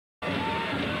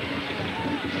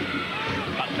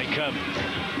come.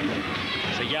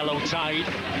 It's a yellow tide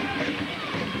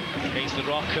against the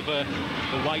rock of the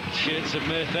white shirts of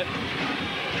Merthyr.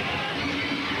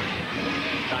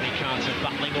 Danny Carter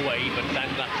battling away, but then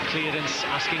that clearance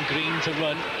asking Green to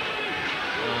run.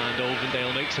 And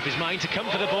Ovendale makes up his mind to come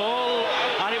for the ball,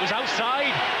 and it was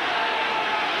outside.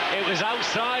 It was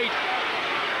outside.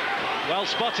 Well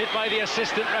spotted by the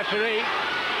assistant referee,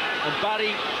 and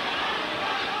Barry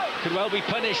could well be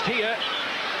punished here.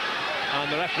 And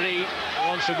the referee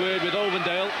wants a word with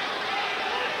Ovendale.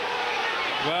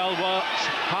 Well, what?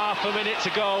 Half a minute to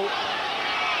go,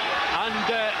 and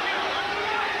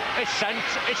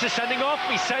it's a sending off.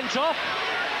 He's sent off.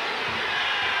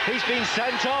 He's been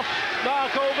sent off.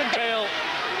 Mark Ovendale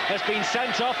has been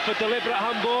sent off for deliberate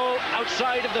handball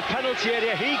outside of the penalty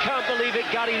area. He can't believe it.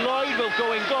 Gary Lloyd will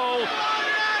go in goal.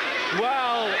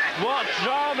 Well, what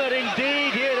drama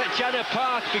indeed here at Jenner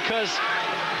Park, because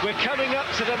we're coming up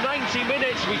to the 90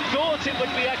 minutes. We thought it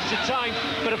would be extra time,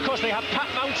 but of course they have Pat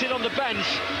Mountain on the bench,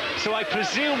 so I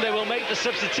presume they will make the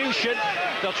substitution.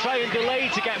 They'll try and delay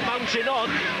to get Mountain on.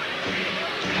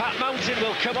 Pat Mountain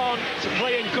will come on to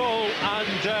play in goal, and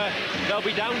they'll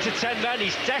be down to 10 men.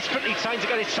 He's desperately trying to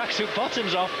get his tracksuit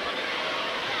bottoms off.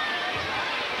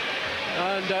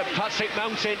 And Patrick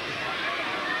Mountain,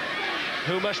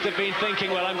 who must have been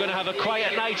thinking, well, I'm going to have a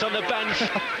quiet night on the bench.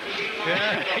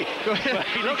 Yeah,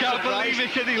 you can't believe it,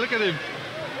 can he? Look at him.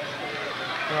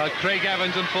 Well, Craig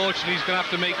Evans, unfortunately, is going to have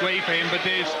to make way for him, but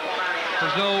there's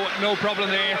no problem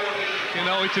there. You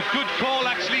know, it's a good call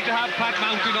actually to have Pat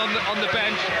Mountain on the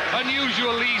bench.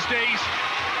 Unusual these days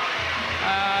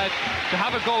to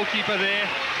have a goalkeeper there.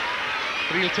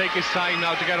 But he'll take his time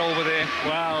now to get over there.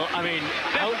 Well, I mean,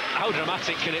 how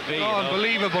dramatic can it be? Oh,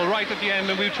 unbelievable, right at the end.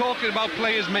 And we were talking about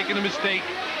players making a mistake,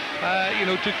 you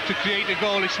know, to create a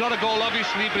goal. It's not a goal,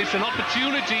 obviously, but it's an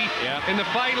opportunity in the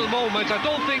final moment. I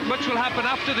don't think much will happen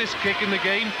after this kick in the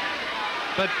game.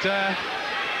 But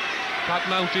Pat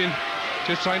Mountain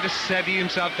just trying to steady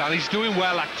himself down. He's doing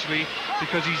well, actually,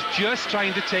 because he's just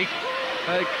trying to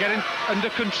get under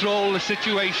control the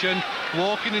situation,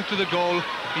 walking into the goal.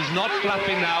 He's not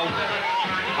flapping now.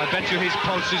 I bet you his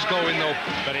pulse is going, though.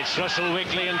 But it's Russell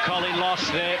Wigley and Colin Loss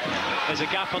there. There's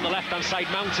a gap on the left-hand side.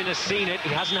 Mountain has seen it. He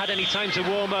hasn't had any time to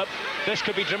warm up. This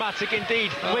could be dramatic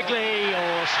indeed. Wigley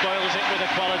spoils it with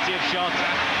a quality of shot.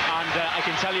 And I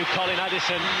can tell you, Colin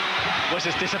Addison was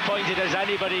as disappointed as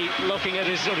anybody looking at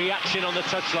his reaction on the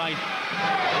touchline.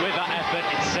 With that effort,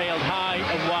 it sailed high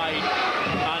and wide.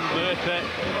 And Merthyr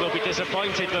will be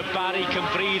disappointed, but Barry can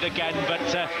breathe again. But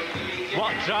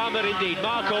what drama indeed.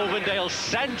 Mark Ovendale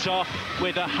sent off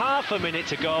with a half a minute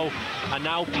to go, and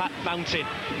now Pat Mountain,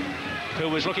 who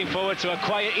was looking forward to a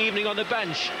quiet evening on the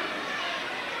bench,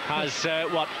 has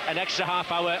an extra half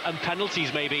hour and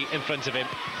penalties maybe in front of him.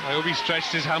 I hope he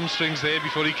stretched his hamstrings there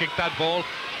before he kicked that ball.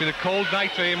 It's been a cold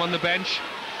night for him on the bench,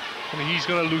 and he's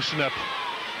going to loosen up.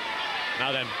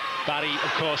 Now then, Barry,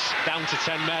 of course, down to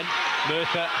 10 men.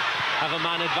 Merthyr have a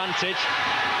man advantage.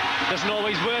 Doesn't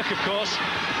always work, of course,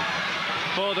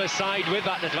 for the side with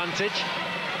that advantage.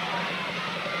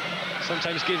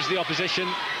 Sometimes gives the opposition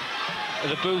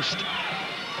the boost.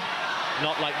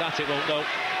 Not like that, it won't, though.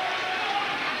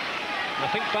 I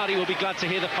think Barry will be glad to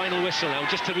hear the final whistle now,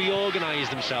 just to reorganise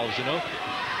themselves, you know.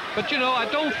 But, you know, I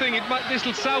don't think this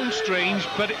will sound strange,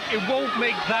 but it won't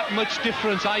make that much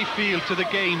difference, I feel, to the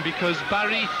game, because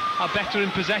Barry are better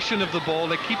in possession of the ball.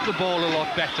 They keep the ball a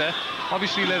lot better.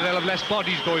 Obviously, they'll have less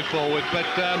bodies going forward, but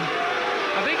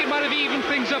I think it might have evened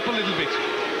things up a little bit.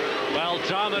 Well,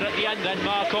 drama at the end then.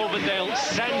 Mark Ovendale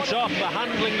sent off for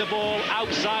handling the ball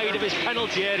outside of his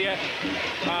penalty area,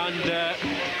 and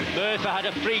Merthyr had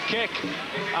a free kick,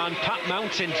 and Pat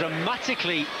Mountain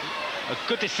dramatically, a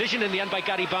good decision in the end by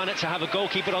Gary Barnett to have a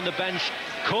goalkeeper on the bench,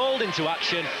 called into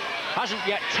action, hasn't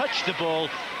yet touched the ball,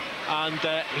 and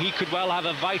he could well have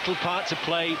a vital part to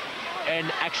play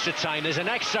in extra time. There's an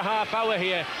extra half hour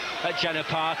here at Jenner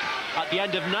Park. At the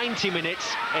end of 90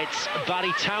 minutes, it's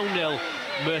Barry Town 0,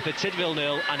 Merthyr Tydfil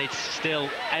 0, and it's still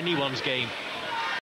anyone's game.